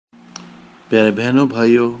प्यारे बहनों,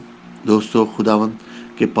 भाइयों, दोस्तों, खुदावंद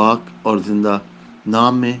के पाक और ज़िंदा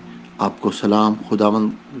नाम में आपको सलाम।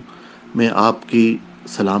 खुदावंद में आपकी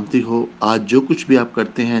सलामती हो। आज जो कुछ भी आप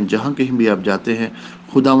करते हैं, जहाँ कहीं भी आप जाते हैं,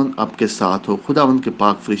 खुदावंद आपके साथ हो। खुदावंद के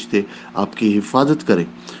पाक फरिश्ते आपकी हिफाजत करें।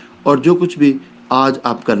 और जो कुछ भी आज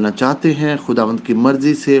आप करना चाहते हैं, खुदावंद की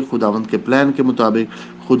मर्ज़ी से, खुदावंद के प्लान के मुताबिक,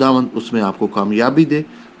 खुदावंद उसमें आपको कामयाबी दे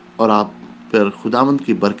और आप पर खुदावंद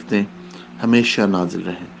की बरकतें हमेशा नाजिल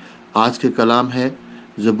रहें। आज के कलाम है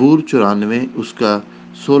ज़बूर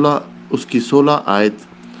 94, उसकी 16 आयत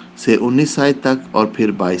से 19 आयत तक और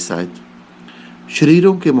फिर 22 आयत।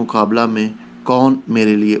 शरीरों के मुकाबला में कौन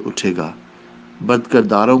मेरे लिए उठेगा?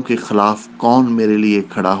 बदकिरदारों के खिलाफ कौन मेरे लिए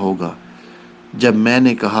खड़ा होगा? जब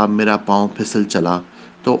मैंने कहा मेरा पाँव फिसल चला,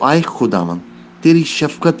 तो आए खुदावंद, तेरी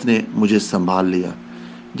शफकत ने मुझे संभाल लिया।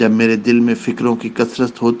 जब मेरे दिल में फिक्रों की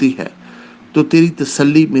कसरत होती है, तो तेरी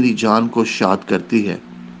तसल्ली मेरी जान को शाद करती है।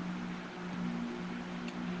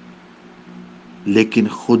 लेकिन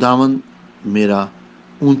खुदावंद मेरा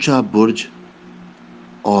ऊंचा बुर्ज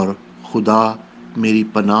और खुदा मेरी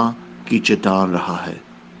पनाह की चट्टान रहा है।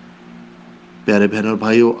 प्यारे बहनों और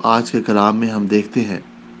भाइयों, आज के कलाम में हम देखते हैं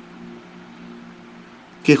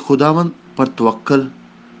कि खुदावंद पर तवक्कल,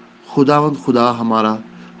 खुदावंद खुदा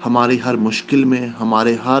हमारी हर मुश्किल में,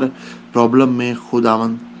 हमारे हर प्रॉब्लम में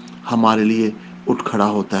खुदावंद हमारे लिए उठ खड़ा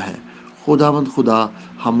होता है। खुदावंद खुदा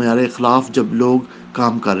हमारे ख़िलाफ़ जब लोग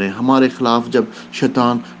काम कर रहे हैं, हमारे ख़िलाफ़ जब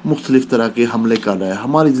शैतान मुख्तलिफ़ तरह के हमले कर रहा है,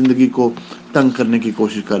 हमारी ज़िंदगी को तंग करने की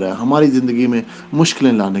कोशिश कर रहा है, हमारी ज़िंदगी में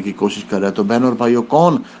मुश्किलें लाने की कोशिश कर रहा है, तो बहनों और भाइयों,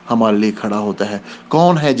 कौन हमारे लिए खड़ा होता है?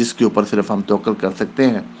 कौन है जिसके ऊपर सिर्फ हम तवक्कुल कर सकते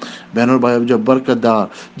हैं? बहनों और भाइयों,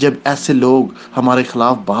 जब ऐसे लोग हमारे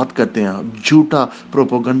खिलाफ बात करते हैं, झूठा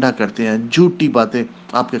प्रोपोगंडा करते हैं, झूठी बातें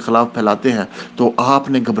आपके खिलाफ फैलाते हैं, तो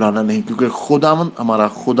आपने घबराना नहीं, क्योंकि खुदावंद हमारा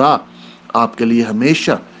खुदा आपके लिए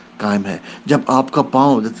हमेशा कायम है। जब आपका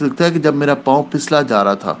पाँव, जैसे लगता है कि जब मेरा पाँव फिसला जा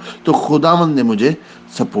रहा था, तो खुदावंद ने मुझे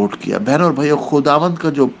सपोर्ट किया। बहनों और भाइयों, खुदावंद का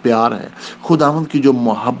जो प्यार है, खुदावंद की जो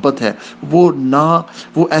मोहब्बत है,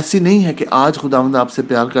 वो ऐसी नहीं है कि आज खुदावंद आपसे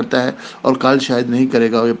प्यार करता है और कल शायद नहीं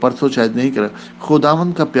करेगा, या परसों शायद नहीं करेगा।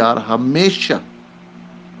 खुदावंद का प्यार हमेशा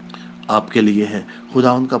आपके लिए है।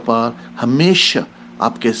 खुदावंद का प्यार हमेशा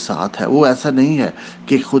आपके साथ है। वो ऐसा नहीं है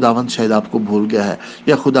कि खुदावंद शायद आपको भूल गया है,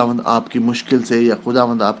 या खुदावंद आपकी मुश्किल से, या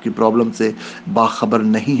खुदावंद आपकी प्रॉब्लम से बाखबर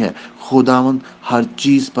नहीं है। खुदावंद हर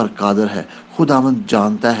चीज़ पर कादर है। खुदावंद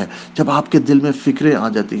जानता है। जब आपके दिल में फ़िक्रें आ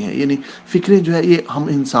जाती हैं, यानी फ़िक्रें जो है, ये हम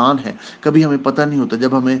इंसान हैं, कभी हमें पता नहीं होता।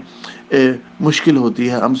 जब हमें मुश्किल होती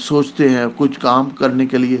है, हम सोचते हैं कुछ काम करने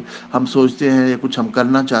के लिए, हम सोचते हैं या कुछ हम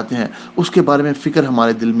करना चाहते हैं, उसके बारे में फ़िक्र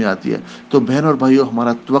हमारे दिल में आती है, तो बहन और भाइयों,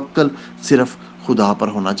 हमारा तवक्कल सिर्फ खुदा पर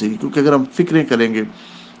होना चाहिए। क्योंकि अगर हम फ़िक्रें करेंगे,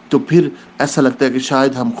 तो फिर ऐसा लगता है कि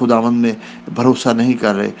शायद हम खुदावंद में भरोसा नहीं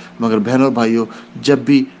कर रहे। मगर बहनों और भाइयों, जब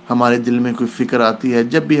भी हमारे दिल में कोई फ़िक्र आती है,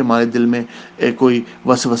 जब भी हमारे दिल में कोई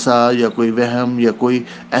वसवसा या कोई वहम या कोई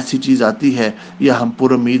ऐसी चीज़ आती है, या हम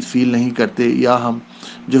पुरुमीद फ़ील नहीं करते, या हम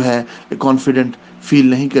जो है कॉन्फिडेंट फील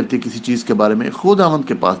नहीं करते किसी चीज़ के बारे में, खुदावंद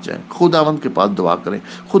के पास जाएं, खुदावंद के पास दुआ करें,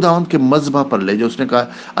 खुदावंद के मज़बा पर ले, जो उसने कहा,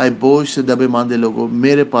 आए बोझ से दबे मांदे लोगों,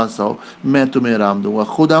 मेरे पास आओ, मैं तुम्हें आराम दूंगा।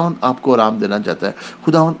 खुदावंद आपको आराम देना चाहता है।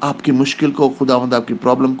 खुदावंद आपकी मुश्किल को, खुदावंद आपकी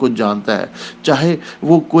प्रॉब्लम को जानता है, चाहे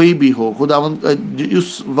वो कोई भी हो। खुदावंद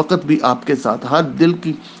उस वक़्त भी आपके साथ, हर दिल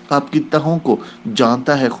की आपकी तहों को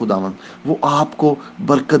जानता है। खुदावंद वो आपको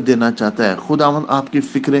बरकत देना चाहता है। खुदावंद आपकी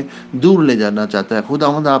फ़िक्रें दूर ले जाना चाहता है।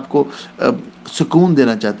 खुदावंद आपको सुकून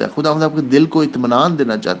देना चाहता है। खुदावंद आपके दिल को इत्मीनान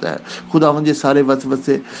देना चाहता है। खुदावंद ये सारे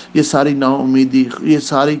वसवसे, ये सारी नाउमीदी, ये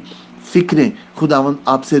सारी फ़िक्रें खुदावंद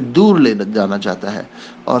आपसे दूर ले जाना चाहता है।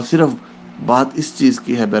 और सिर्फ बात इस चीज़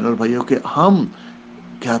की है बहनों और भाइयों, कि हम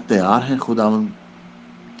क्या तैयार हैं खुदावंद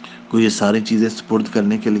को ये सारी चीज़ें सुपुर्द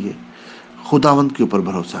करने के लिए। खुदावंद के ऊपर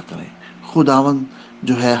भरोसा करें। खुदावंद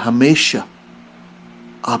जो है हमेशा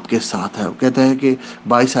आपके साथ है। वो कहता है कि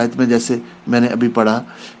 22 आयत में, जैसे मैंने अभी पढ़ा,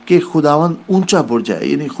 कि खुदावंद ऊंचा बुर्ज है,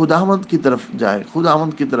 यानी खुदावंद की तरफ जाए,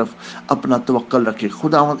 खुदावंद की तरफ अपना तवक्कल रखे।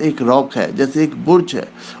 खुदावंद एक रॉक है, जैसे एक बुर्ज है,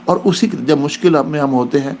 और उसी जब मुश्किल में हम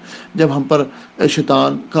होते हैं, जब हम पर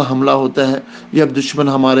शैतान का हमला होता है, जब दुश्मन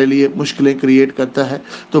हमारे लिए मुश्किलें क्रिएट करता है,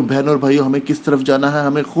 तो बहनों और भाइयों, हमें किस तरफ जाना है?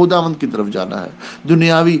 हमें खुदावंद की तरफ जाना है।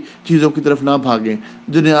 दुनियावी चीज़ों की तरफ ना भागें,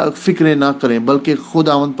 दुनिया फ़िक्रें ना करें, बल्कि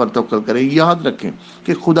खुदावंद पर तवक्कल करें। याद रखें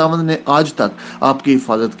कि खुदावंद ने आज तक आपकी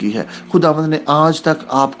हिफाजत की है। खुदावंद ने आज तक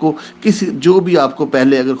आपको जो भी आपको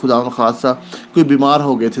पहले, अगर खुदावंद खासा कोई बीमार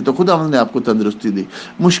हो गए थे, तो खुदावंद ने आपको तंदुरुस्ती दी।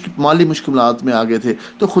 माली मुश्किलात में आ गए थे,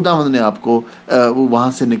 तो खुदावंद ने आपको वो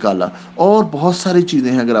वहाँ से निकाला। और बहुत सारी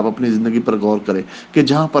चीज़ें हैं, अगर आप अपनी ज़िंदगी पर गौर करें, कि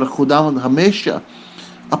जहाँ पर खुदावंद हमेशा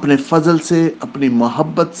अपने फजल से, अपनी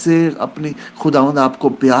मोहब्बत से, अपनी खुदावंद आपको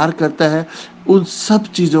प्यार करता है। उन सब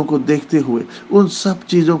चीज़ों को देखते हुए, उन सब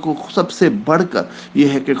चीज़ों को सबसे बढ़कर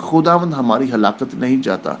यह है कि खुदावंद हमारी हलाकत नहीं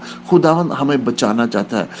चाहता, खुदावंद हमें बचाना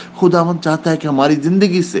चाहता है। खुदावंद चाहता है कि हमारी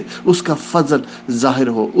ज़िंदगी से उसका फजल ज़ाहिर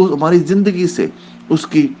हो, हमारी ज़िंदगी से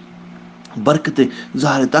उसकी बरकतें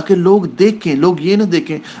ज़ाहिर, ताकि लोग देखें, लोग ये ना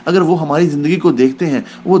देखें, अगर वो हमारी ज़िंदगी को देखते हैं,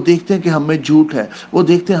 वो देखते हैं कि हम में झूठ है, वो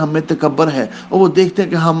देखते हैं हम में तकब्बर है, और वो देखते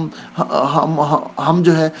हैं कि हम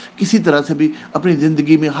जो है किसी तरह से भी अपनी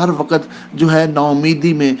ज़िंदगी में हर वक्त जो है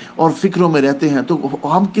नाउमीदी में और फ़िक्रों में रहते हैं, तो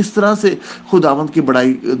हम किस तरह से खुदावंद की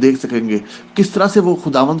बड़ाई देख सकेंगे, किस तरह से वो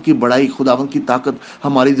खुदावंद की बड़ाई, खुदावंद की ताकत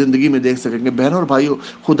हमारी ज़िंदगी में देख सकेंगे। बहनों और भाइयों,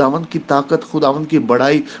 खुदावंद की ताकत, खुदावंद की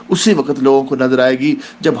बड़ाई उसी वक्त लोगों को नजर आएगी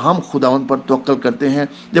जब हम खुदावंद पर तवक्कल करते हैं,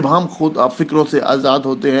 जब हम खुद फिक्रों से आज़ाद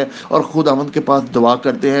होते हैं और खुदावंद के पास दुआ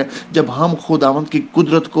करते हैं, जब हम खुदावंद की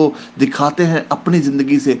कुदरत को दिखाते हैं अपनी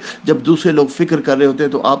ज़िंदगी से। जब दूसरे लोग फिक्र कर रहे होते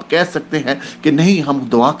हैं तो आप कह सकते हैं कि नहीं, हम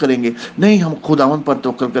दुआ करेंगे, नहीं, हम खुदावंद पर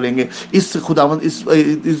तवक्कल करेंगे, इस खुदावंद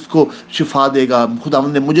इसको शिफा देगा,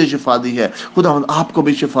 खुदावंद ने मुझे शिफा दी है, खुदावंद आपको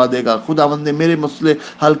भी शिफा देगा, खुदावंद ने मेरे मसले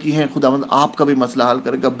हल किए हैं, खुदावंद आपका भी मसला हल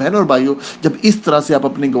करेगा। बहनों और भाइयों, जब इस तरह से आप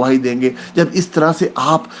अपनी गवाही देंगे, जब इस तरह से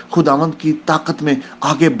आप खुदावंद की ताकत में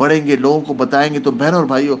आगे बढ़ेंगे, लोगों को बताएंगे, तो बहनों और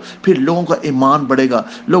भाइयों फिर लोगों का ईमान बढ़ेगा।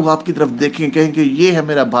 लोग आपकी तरफ देखेंगे, कहेंगे ये है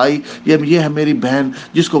मेरा भाई, ये है मेरी बहन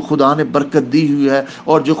जिसको खुदा ने बरकत दी हुई है,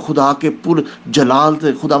 और जो खुदा के पुर जलाल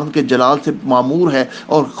से, खुदावंद के जलाल से मामूर है,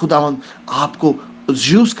 और खुदावंद आपको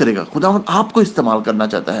यूज करेगा, खुदावंद आपको इस्तेमाल करना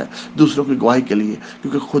चाहता है दूसरों की गवाही के लिए,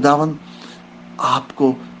 क्योंकि खुदावंद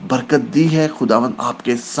आपको बरकत दी है, खुदावंद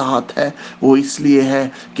आपके साथ है। वो इसलिए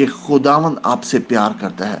है कि खुदावंद आपसे प्यार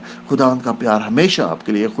करता है, खुदावंद का प्यार हमेशा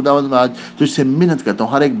आपके लिए। खुदावंद, मैं आज तुझसे मिन्नत करता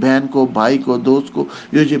हूँ, हर एक बहन को, भाई को, दोस्त को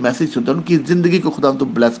ये मैसेज सुनता हूँ, उनकी ज़िंदगी को खुदावंद तो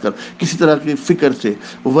ब्लेस कर, किसी तरह की फ़िक्र से,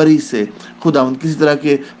 वरी से, खुदावंद किसी तरह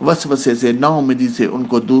के वसवसे से, नाउमीदी से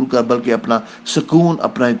उनको दूर कर, बल्कि अपना सुकून,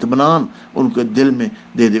 अपना इत्मीनान उनके दिल में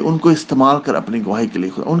दे दे, उनको इस्तेमाल कर अपनी गवाही के लिए।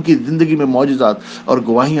 खुदा उनकी ज़िंदगी में मौजूदात और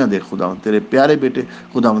गवाहियाँ दे खुदावंद, तेरे प्यारे बेटे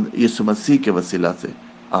खुदावंद यीशु मसीह के वसीला से,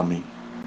 आमीन।